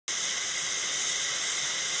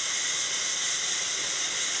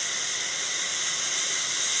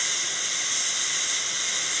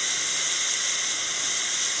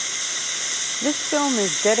This film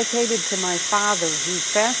is dedicated to my father,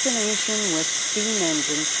 whose fascination with steam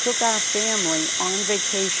engines took our family on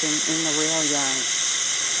vacation in the rail yard.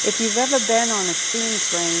 If you've ever been on a steam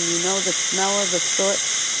train, you know the smell of the soot,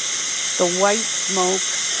 the white smoke,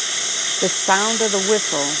 the sound of the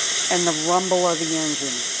whistle, and the rumble of the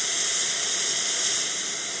engine.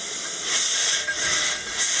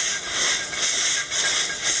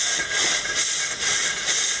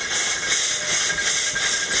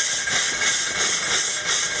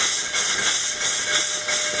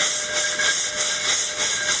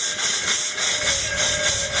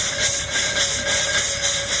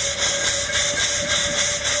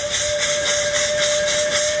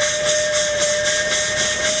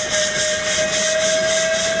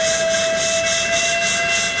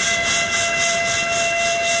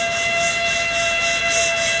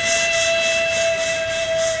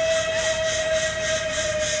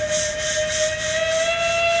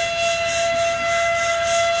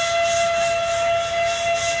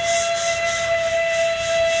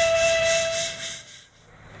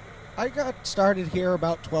 I got started here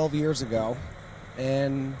about 12 years ago,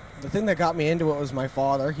 and the thing that got me into it was my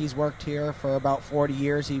father. He's worked here for about 40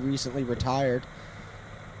 years. He recently retired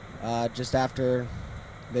just after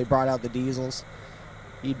they brought out the diesels.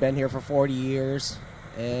 He'd been here for 40 years,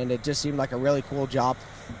 and it just seemed like a really cool job.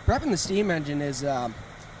 Prepping the steam engine is, I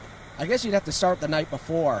guess you'd have to start the night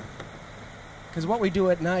before. Because what we do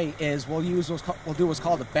at night is we'll do what's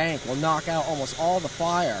called a bank. We'll knock out almost all the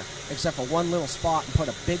fire, except for one little spot, and put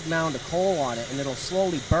a big mound of coal on it, and it'll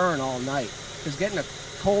slowly burn all night. Because getting a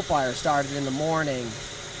coal fire started in the morning,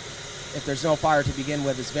 if there's no fire to begin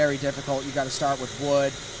with, is very difficult. You got to start with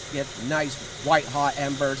wood, get nice white hot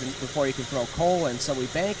embers before you can throw coal in. So we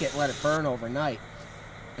bank it and let it burn overnight.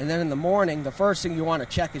 And then in the morning, the first thing you want to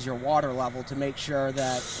check is your water level to make sure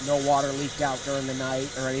that no water leaked out during the night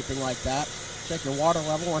or anything like that. Check your water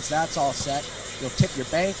level. Once that's all set, you'll tip your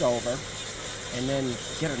bank over and then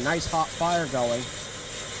get a nice hot fire going.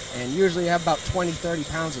 And usually you have about 20-30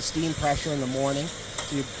 pounds of steam pressure in the morning.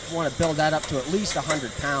 So you want to build that up to at least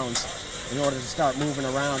 100 pounds in order to start moving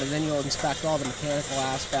around. And then you'll inspect all the mechanical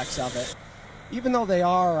aspects of it. Even though they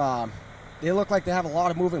look like they have a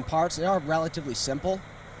lot of moving parts, they are relatively simple.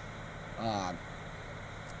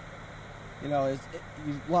 A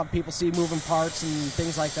lot of people see moving parts and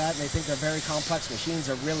things like that, and they think they're very complex machines.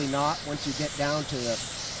 They're really not once you get down to the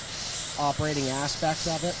operating aspects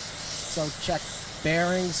of it. So check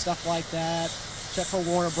bearings, stuff like that. Check for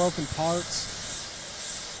worn or broken parts.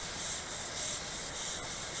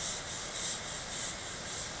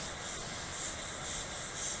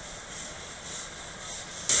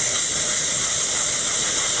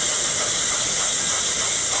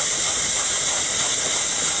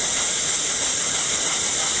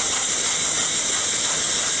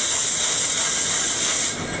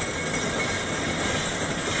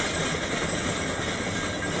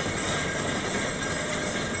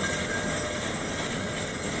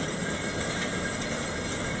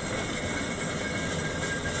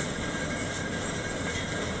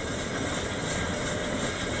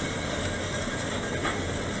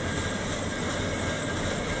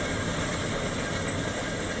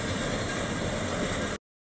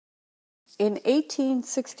 In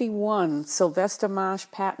 1861, Sylvester Marsh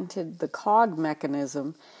patented the cog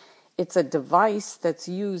mechanism. It's a device that's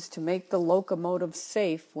used to make the locomotive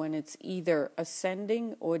safe when it's either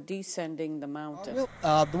ascending or descending the mountain.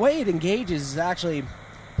 The way it engages is actually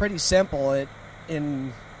pretty simple.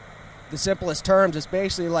 In the simplest terms, it's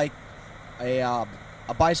basically like a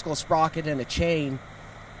bicycle sprocket and a chain.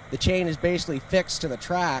 The chain is basically fixed to the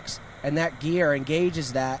tracks, and that gear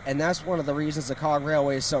engages that, and that's one of the reasons the cog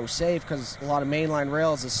railway is so safe, because a lot of mainline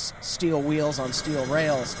rails is steel wheels on steel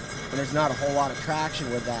rails, and there's not a whole lot of traction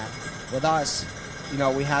with that. With us,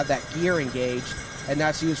 we have that gear engaged, and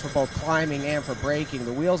that's used for both climbing and for braking.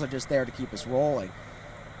 The wheels are just there to keep us rolling,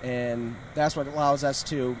 and that's what allows us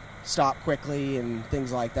to stop quickly and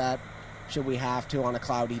things like that, should we have to on a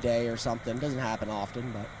cloudy day or something. Doesn't happen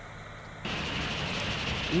often, but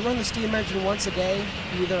we run the steam engine once a day,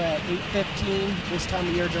 either at 8:15 this time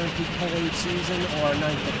of year during peak foliage season, or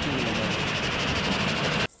 9:15 in the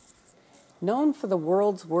morning. Known for the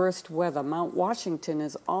world's worst weather, Mount Washington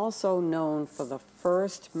is also known for the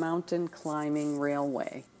first mountain climbing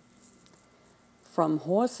railway. From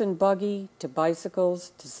horse and buggy to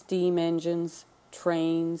bicycles to steam engines,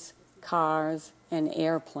 trains, cars, and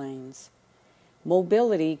airplanes,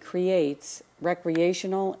 mobility creates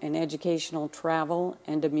recreational and educational travel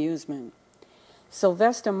and amusement.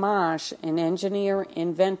 Sylvester Marsh, an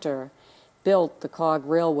engineer-inventor, built the cog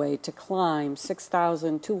railway to climb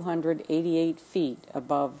 6,288 feet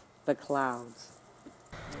above the clouds.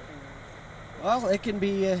 Well, it can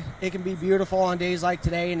be beautiful on days like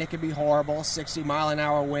today, and it can be horrible.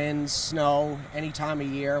 60-mile-an-hour winds, snow, any time of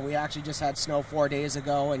year. We actually just had snow 4 days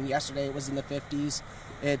ago, and yesterday it was in the 50s.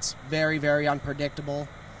 It's very, very unpredictable.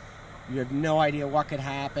 You have no idea what could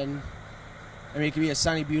happen. I mean, it could be a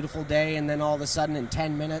sunny, beautiful day, and then all of a sudden in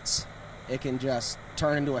 10 minutes, it can just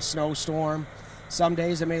turn into a snowstorm. Some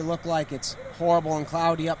days it may look like it's horrible and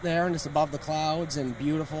cloudy up there, and it's above the clouds and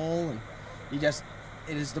beautiful, and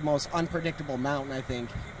it is the most unpredictable mountain, I think,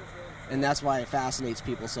 and that's why it fascinates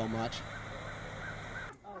people so much.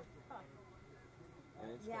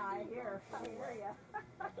 Yeah, I hear you.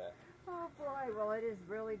 Oh boy, well it is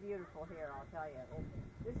really beautiful here, I'll tell you.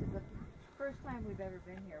 This is the first time we've ever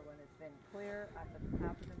been here when it's been clear up at the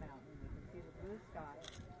top of the mountain. You can see the blue sky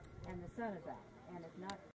and the sun is out, and it's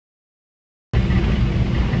not.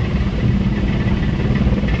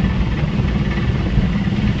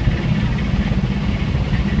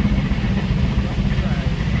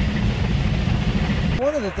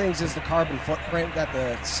 One of the things is the carbon footprint that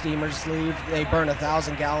the steamers leave. They burn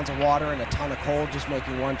 1,000 gallons of water and a ton of coal just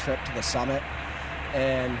making one trip to the summit.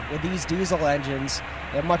 And with these diesel engines,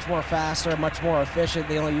 they're much more faster, much more efficient.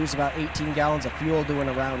 They only use about 18 gallons of fuel doing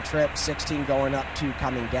a round trip, 16 going up, 2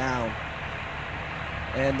 coming down.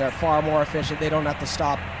 And they're far more efficient. They don't have to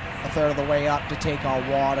stop a third of the way up to take all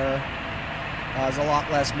water. There's a lot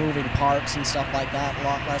less moving parts and stuff like that, a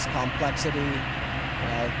lot less complexity.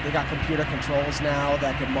 They got computer controls now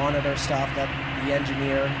that can monitor stuff that the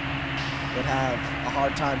engineer would have a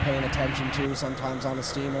hard time paying attention to sometimes on a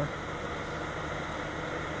steamer.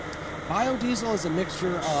 Biodiesel is a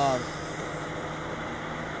mixture of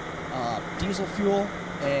diesel fuel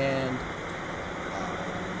and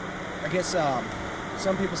I guess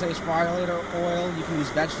some people say it's fryer oil. You can use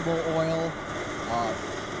vegetable oil,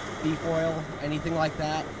 beef oil, anything like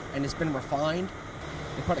that, and it's been refined.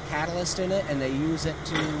 They put a catalyst in it, and they use it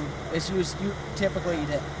to. It's used typically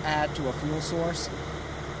to add to a fuel source,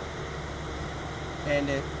 and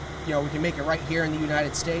we can make it right here in the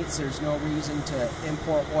United States. There's no reason to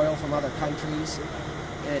import oil from other countries.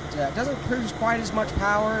 It doesn't produce quite as much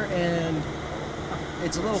power, and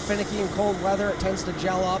it's a little finicky in cold weather. It tends to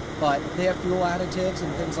gel up, but they have fuel additives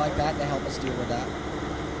and things like that to help us deal with that.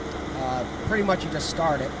 Pretty much, you just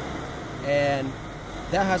start it, and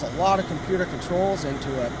that has a lot of computer controls into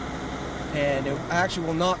it, and it actually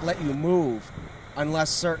will not let you move unless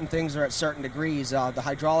certain things are at certain degrees. The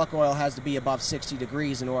hydraulic oil has to be above 60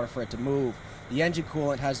 degrees in order for it to move. The engine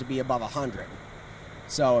coolant has to be above 100.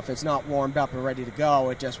 So if it's not warmed up and ready to go,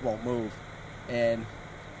 it just won't move. And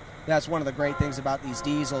that's one of the great things about these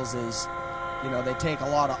diesels is, they take a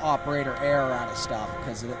lot of operator error out of stuff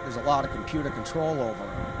because there's a lot of computer control over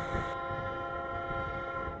them.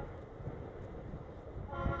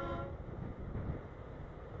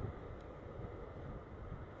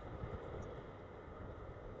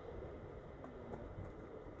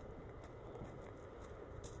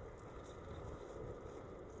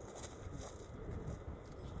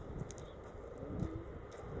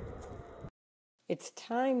 It's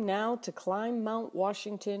time now to climb Mount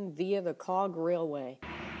Washington via the Cog Railway.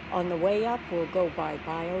 On the way up, we'll go by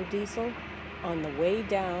biodiesel. On the way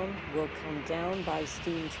down, we'll come down by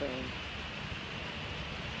steam train.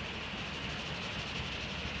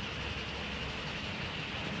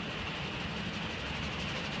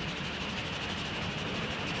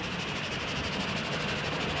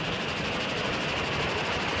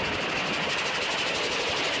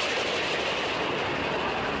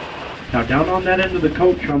 Now down on that end of the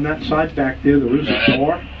coach, on that side back there is a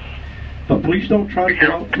door. But please don't try to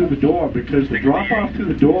go out through the door because the drop-off through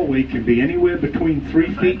the doorway can be anywhere between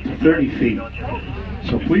 3 feet to 30 feet.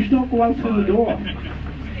 So please don't go out through the door.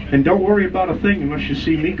 And don't worry about a thing unless you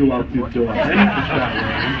see me go out through the door. Then you can start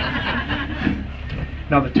worrying.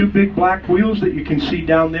 Now the 2 big black wheels that you can see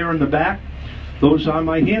down there in the back, those are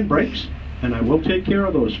my handbrakes, and I will take care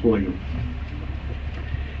of those for you.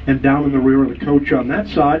 And down in the rear of the coach on that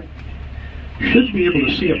side, you should be able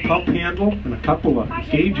to see a pump handle and a couple of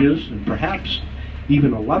gauges and perhaps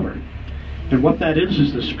even a lever. And what that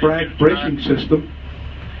is the Sprague braking system.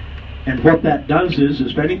 And what that does is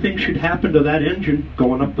if anything should happen to that engine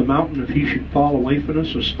going up the mountain, if he should fall away from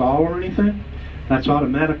us or stall or anything, that's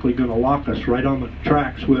automatically going to lock us right on the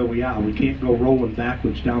tracks where we are. We can't go rolling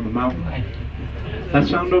backwards down the mountain. That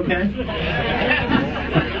sound okay?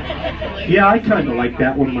 Yeah, I kind of like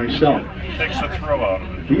that one myself. Takes the thrill out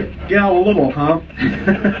of it. Yeah, a little, huh?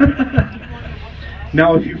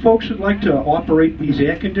 Now, if you folks would like to operate these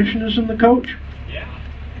air conditioners in the coach,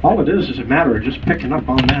 all it is a matter of just picking up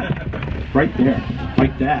on that, right there,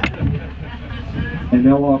 like that. and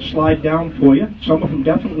they'll all slide down for you. Some of them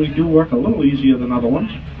definitely do work a little easier than other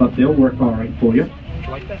ones, but they'll work all right for you. Would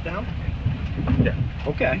you like that down? Yeah.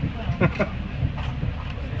 Okay.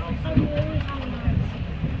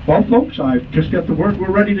 Well, folks, I've just got the word we're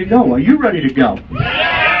ready to go. Are you ready to go?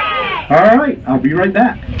 Yeah! All right, I'll be right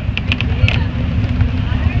back.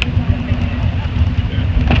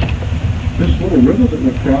 This little river that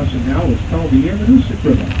we're crossing now is called the Ammonoosuc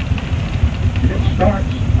River. And it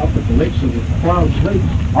starts up at the lakes of the Clouds Lakes,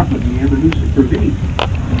 up at the Ammonoosuc Ravine.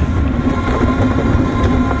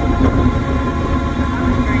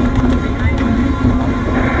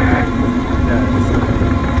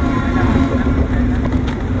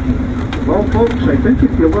 Well, folks, I think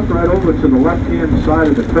if you look right over to the left-hand side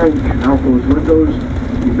of the coach, out those windows,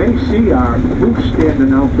 you may see our moose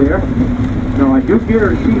standing out there. Now, I do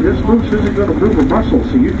guarantee this moose isn't going to move a muscle,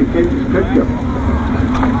 so you can take this picture.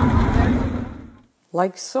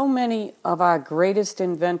 Like so many of our greatest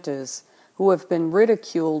inventors who have been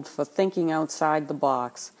ridiculed for thinking outside the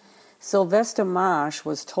box, Sylvester Marsh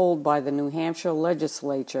was told by the New Hampshire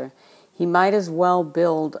legislature he might as well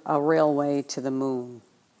build a railway to the moon.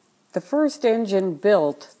 The first engine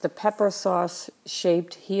built, the pepper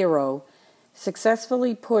sauce-shaped Hero,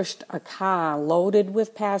 successfully pushed a car loaded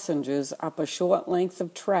with passengers up a short length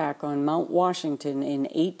of track on Mount Washington in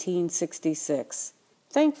 1866.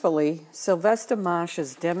 Thankfully, Sylvester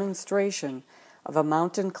Marsh's demonstration of a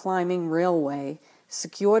mountain climbing railway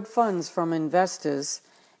secured funds from investors,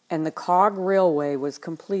 and the Cog Railway was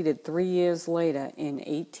completed 3 years later in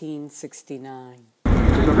 1869.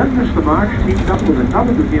 So then Mr. Marsh teamed up with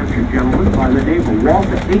another New Hampshire gentleman by the name of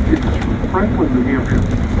Walter Akins from Franklin, New Hampshire.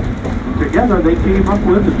 Together they came up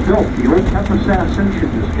with and built the old pepper sass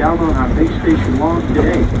engine that's down on our base station lawn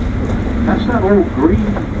today. That's that old green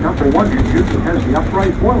 #1 engine that has the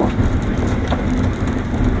upright boiler.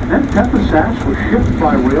 And then pepper sass was shipped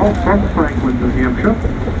by rail from Franklin, New Hampshire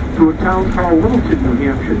to a town called Littleton, New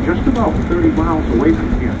Hampshire, just about 30 miles away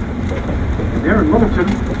from here. And there in Littleton,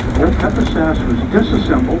 old pepper sass was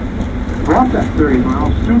disassembled, brought that 30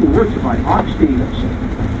 miles through the woods by ox teams,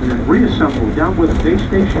 and then reassembled down where the base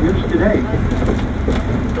station is today.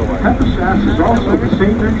 Pepper sass is also the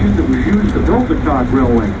same engine that was used to build the Cog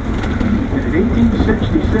Railway. And in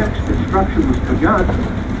 1866, construction was begun,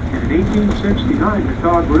 and in 1869, the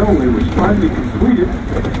Cog Railway was finally completed.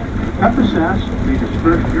 Pepper sass made its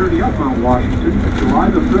first journey up Mount Washington, July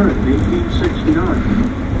the 3rd,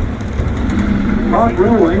 1869. The Cog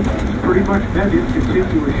Railway has pretty much been in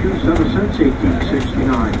continuous use ever since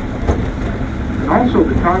 1869. And also,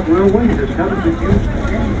 the Cog Railway has never been used for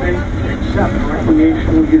anything except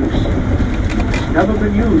recreational use. It's never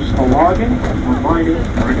been used for logging or mining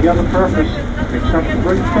or any other purpose except to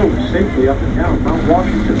bring folks safely up and down Mount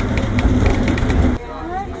Washington.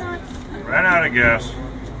 Ran out of gas.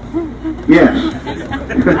 Yes.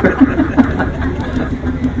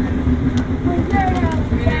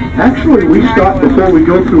 Actually, we stop before we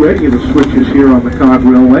go through any of the switches here on the Cog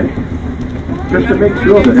Railway, just to make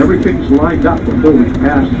sure that everything's lined up before we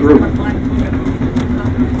pass through.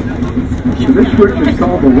 So this switch is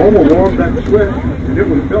called the lower warm deck switch, and it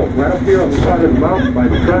was built right up here on the side of the mountain by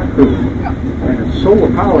the track crew. And it's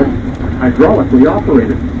solar powered, hydraulically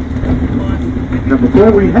operated. Now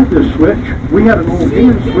before we had this switch, we had an old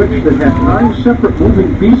hand switch that had 9 separate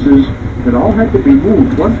moving pieces that all had to be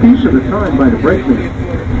moved one piece at a time by the brakeman.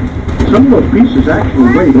 Some of those pieces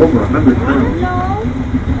actually weighed over 100 pounds.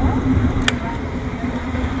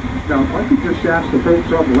 Now, if I could just ask the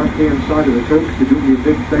folks on the left-hand side of the coach to do me a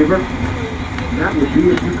big favor, that would be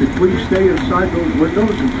if you could please stay inside those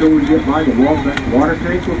windows until we get by the wall that water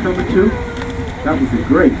tank we're coming to. That would be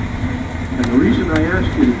great. And the reason I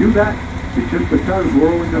ask you to do that is just because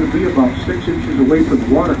we're only going to be about 6 inches away from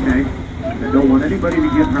the water tank, and I don't want anybody to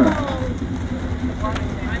get hurt.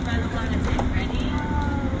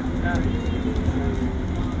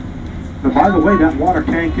 Now, by the way, that water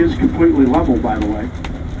tank is completely level, by the way.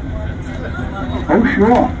 Oh,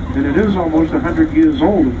 sure. And it is almost 100 years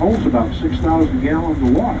old and holds about 6,000 gallons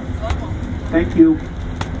of water. Thank you.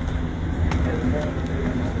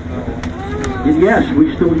 And yes,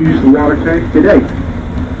 we still use the water tank today.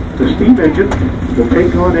 The steam engine will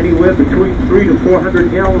take on anywhere between 300 to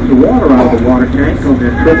 400 gallons of water out of the water tank on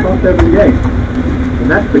their trip up every day.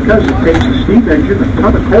 And that's because it takes a steam engine, a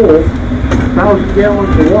ton of coal, 1,000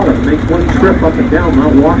 gallons of water to make one trip up and down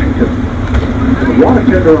Mount Washington. And the water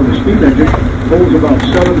tender on the steam engine holds about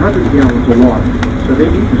 700 gallons of water, so they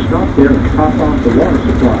need to stop there and top off the water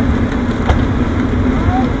supply.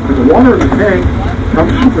 And the water in the tank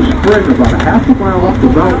comes from a spring about a half a mile up the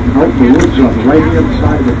mountain out in the woods on the right-hand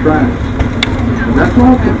side of the tracks. And that's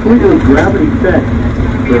all completely gravity fed.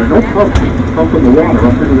 There are no pumps pumping the water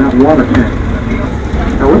up into that water tank.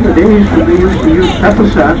 Now in the days when they used to use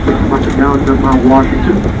pepper-sass to come up and down Mount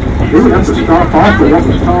Washington, they would have to stop off at what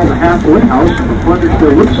was called the halfway house to replenish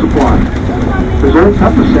their wood supply. Because old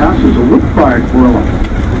pepper-sass is a wood-fired boiler.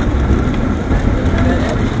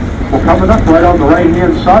 Well, coming up right on the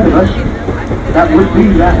right-hand side of us, that would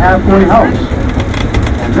be that halfway house.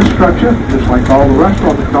 And this structure, just like all the rest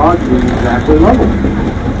on the dog, is exactly level.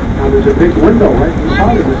 Now there's a big window right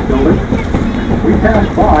inside of this building. We pass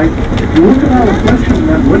by. If you look at our reflection in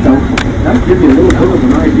that window, that'll give you a little bit of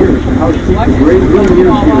an idea as to how steep the grade really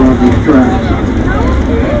is here on these tracks.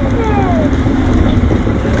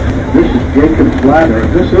 This is Jacob's Ladder,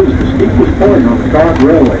 and this is the steepest point on the Dog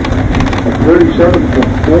Railway at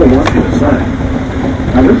 37.41%.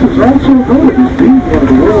 Now this is also noted as being one of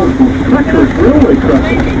the world's most treacherous railway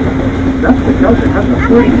crossings. That's because it has a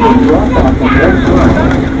 30-foot drop-off on one side,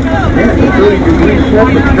 and a 30-degree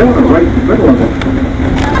sloping corner right in the middle of it.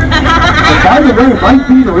 But by the way, it might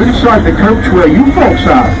be they're inside the coach where you folks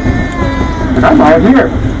are, and I'm out here.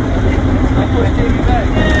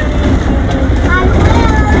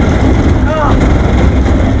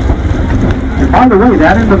 And by the way,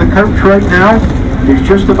 that end of the coach right now is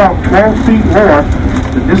just about 12 feet lower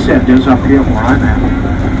than this end is up here where I'm at.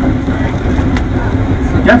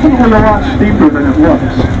 Definitely a lot steeper than it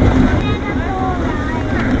looks.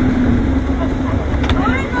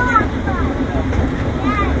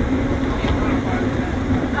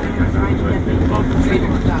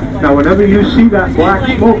 Now whenever you see that black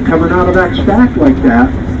smoke coming out of that stack like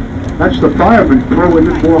that, that's the firemen throwing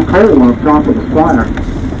in more coal on top of the fire.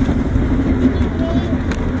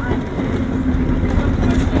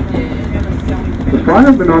 The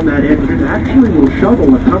fireman on that engine actually will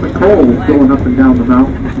shovel a ton of coal going up and down the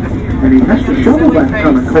mountain. And he has to shovel that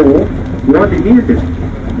ton of coal one-handed.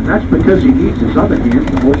 And that's because he needs his other hand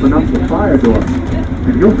to open up the fire door.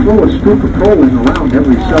 And he'll throw a scoop of coal in around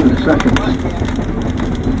every 7 seconds.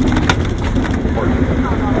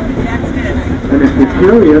 And if you're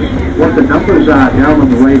curious what the numbers are down on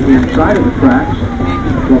the right-hand side of the tracks,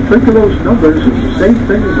 well, think of those numbers as the same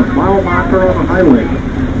thing as a mile marker on a highway.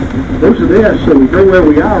 Those are there so we know where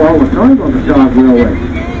we are all the time on the Dog Railway.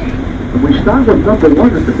 And we start with number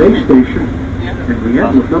 1 at the base station, and we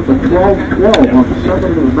end with number 1212 on the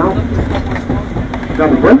summit of the mountain. Now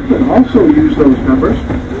the brakemen also use those numbers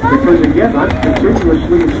because, again, I'm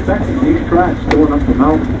continuously inspecting these tracks going up the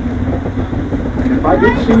mountain. And if I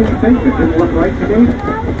did see anything that didn't look right to me,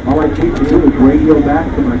 all I need to do is radio back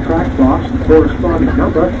to my track boss the corresponding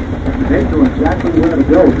number, and they know exactly where to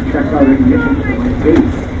go to check out any issues that might be.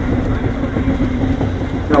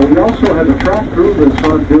 Now we also have a track crew that's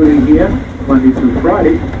on duty here Monday through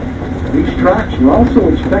Friday. These tracks are also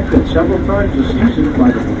inspected several times a season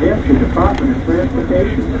by the New Hampshire Department of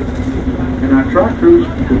Transportation. And our track crews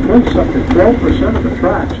replace up to 12% of the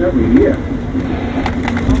tracks every year.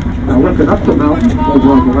 Now looking up the mountain,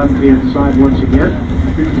 over on the left-hand side once again,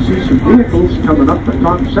 you can see some vehicles coming up the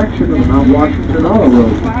top section of the Mount Washington Auto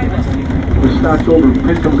Road. This starts over in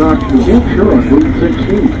Pinkham Notch, New Hampshire on Route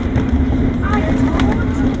 16.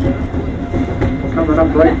 Coming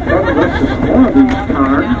up right in front of us is more of these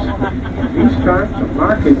cairns. These cairns are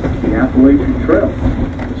marking the Appalachian Trail.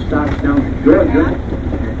 It starts down in Georgia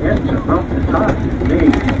and ends at Mount Natah in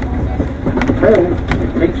Maine. And told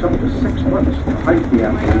it takes up to 6 months to hike the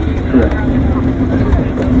Appalachian Trail.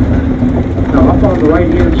 Now up on the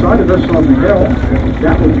right-hand side of us on the hill,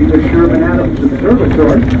 that would be the Sherman Adams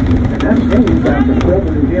Observatory, and that's named after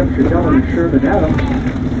former New Hampshire Governor Sherman Adams.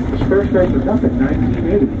 His first opened up in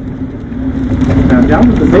 1980. Now down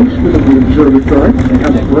in the basement of the observatory, they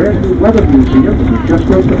have a brand new weather museum that we just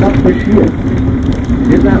opened up this year.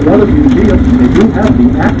 And in that weather museum, they do have the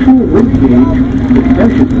actual wind gauge that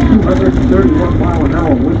measures the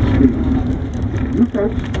 231-mile-an-hour wind speed. And you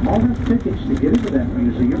folks all have tickets to get into that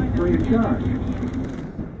museum free of charge.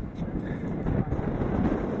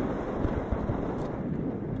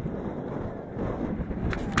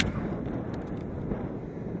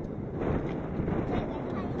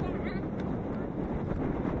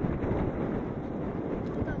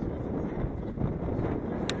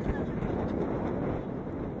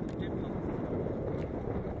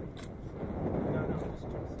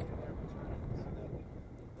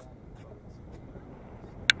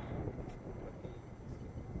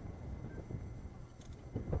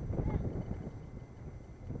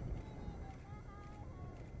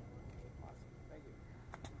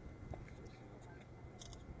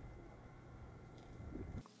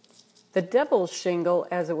 The Devil's Shingle,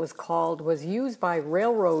 as it was called, was used by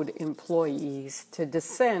railroad employees to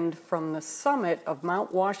descend from the summit of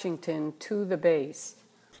Mount Washington to the base.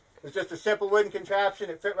 It was just a simple wooden contraption.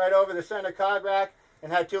 It fit right over the center cog rack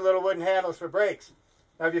and had 2 little wooden handles for brakes.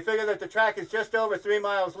 Now, if you figure that the track is just over 3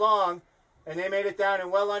 miles long, and they made it down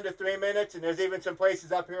in well under 3 minutes, and there's even some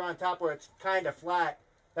places up here on top where it's kind of flat,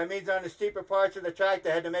 that means on the steeper parts of the track,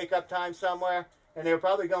 they had to make up time somewhere, and they were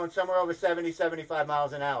probably going somewhere over 70, 75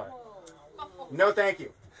 miles an hour. No, thank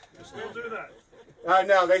you. You still do that?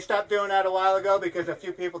 No, they stopped doing that a while ago because a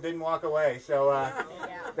few people didn't walk away. So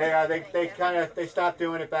they stopped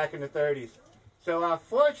doing it back in the 30s. So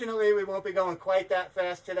fortunately, we won't be going quite that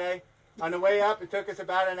fast today. On the way up, it took us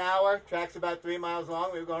about an hour. Track's about 3 miles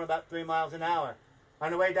long. We were going about 3 miles an hour.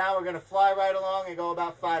 On the way down, we're going to fly right along and go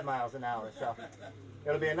about 5 miles an hour. So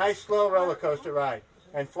it'll be a nice, slow roller coaster ride.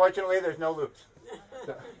 And fortunately, there's no loops.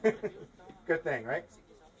 So, good thing, right?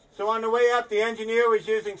 So on the way up, the engineer was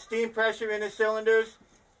using steam pressure in his cylinders,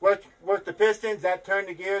 worked the pistons, that turned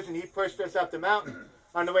the gears, and he pushed us up the mountain.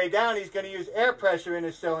 On the way down, he's going to use air pressure in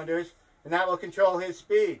his cylinders, and that will control his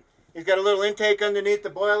speed. He's got a little intake underneath the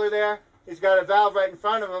boiler there. He's got a valve right in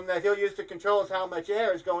front of him that he'll use to control how much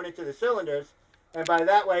air is going into the cylinders, and by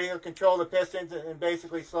that way, he'll control the pistons and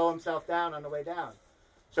basically slow himself down on the way down.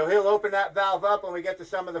 So he'll open that valve up when we get to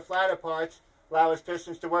some of the flatter parts, allow his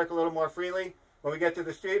pistons to work a little more freely. When we get to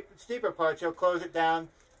the steeper parts, he'll close it down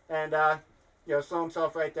and slow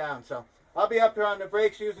himself right down. So I'll be up here on the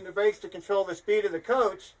brakes, using the brakes to control the speed of the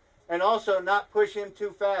coach and also not push him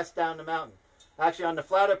too fast down the mountain. Actually, on the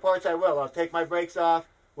flatter parts, I will. I'll take my brakes off.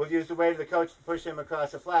 We'll use the weight of the coach to push him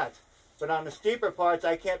across the flats. But on the steeper parts,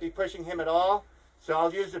 I can't be pushing him at all. So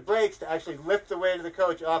I'll use the brakes to actually lift the weight of the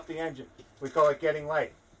coach off the engine. We call it getting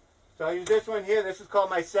light. So I'll use this one here. This is called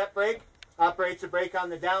my set brake. Operates the brake on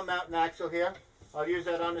the down mountain axle here. I'll use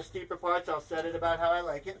that on the steeper parts. I'll set it about how I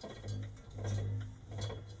like it.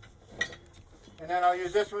 And then I'll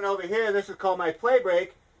use this one over here. This is called my play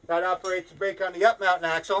brake. That operates the brake on the up mountain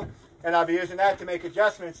axle. And I'll be using that to make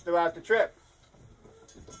adjustments throughout the trip.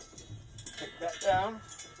 Take that down.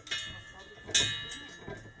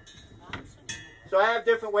 So I have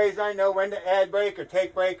different ways I know when to add brake or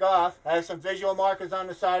take brake off. I have some visual markers on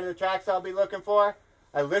the side of the tracks I'll be looking for.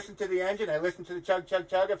 I listen to the engine. I listen to the chug, chug,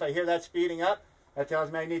 chug. If I hear that speeding up, that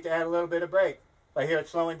tells me I need to add a little bit of brake. If I hear it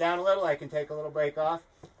slowing down a little, I can take a little brake off.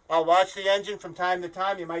 I'll watch the engine from time to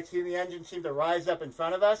time. You might see the engine seem to rise up in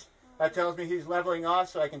front of us. That tells me he's leveling off,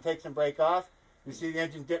 so I can take some brake off. You see the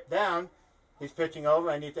engine dip down. He's pitching over.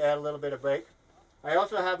 I need to add a little bit of brake. I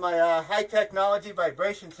also have my high technology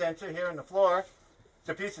vibration sensor here in the floor. It's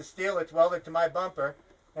a piece of steel that's welded to my bumper.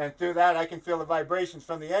 And through that, I can feel the vibrations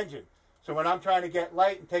from the engine. So when I'm trying to get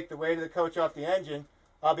light and take the weight of the coach off the engine,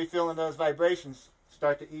 I'll be feeling those vibrations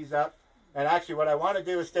start to ease up. And actually what I want to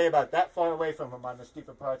do is stay about that far away from him on the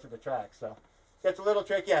steeper parts of the track. So it gets a little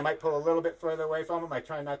tricky. I might pull a little bit further away from him. I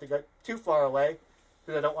try not to go too far away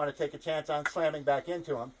because I don't want to take a chance on slamming back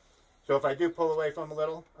into him. So if I do pull away from him a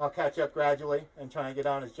little, I'll catch up gradually and try and get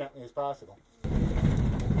on as gently as possible.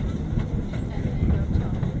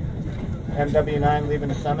 MW9 leaving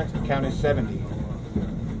the summit, count is 70.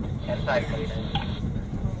 Inside, please.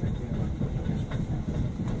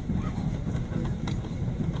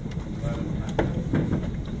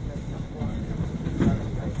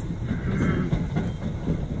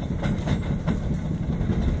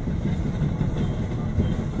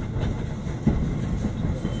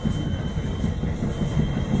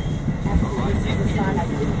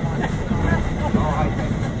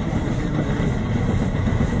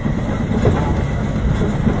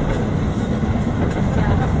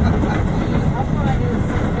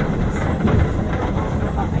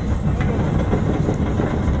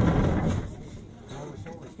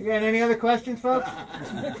 Again, any other questions, folks?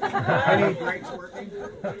 Any brakes working?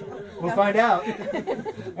 We'll find out.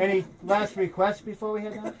 Any last requests before we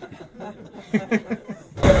head out?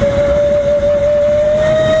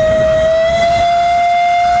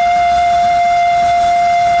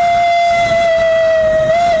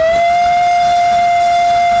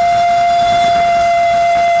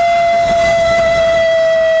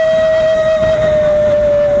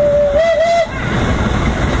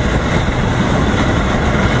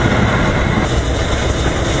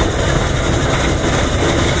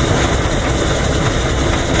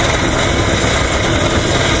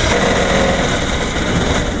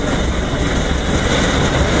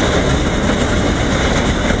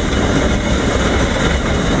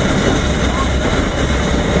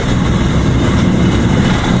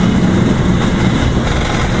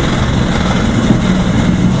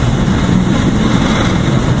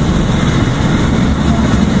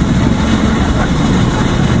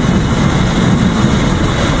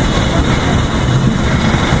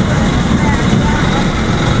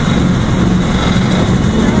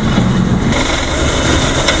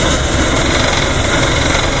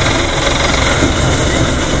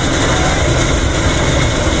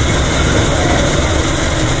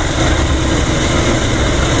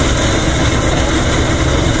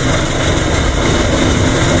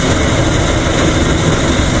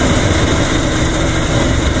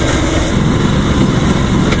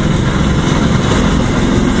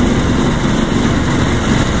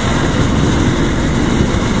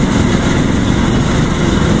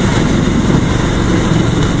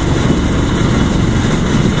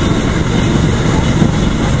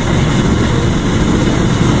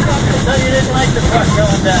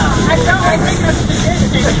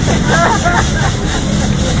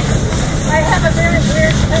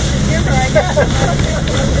 It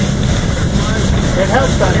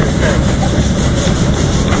helps on your face.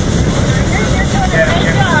 You're doing a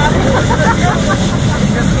great job.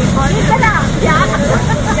 Keep it up, yeah.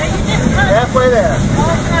 Yeah, you did good. Halfway there.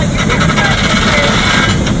 Oh, good. You did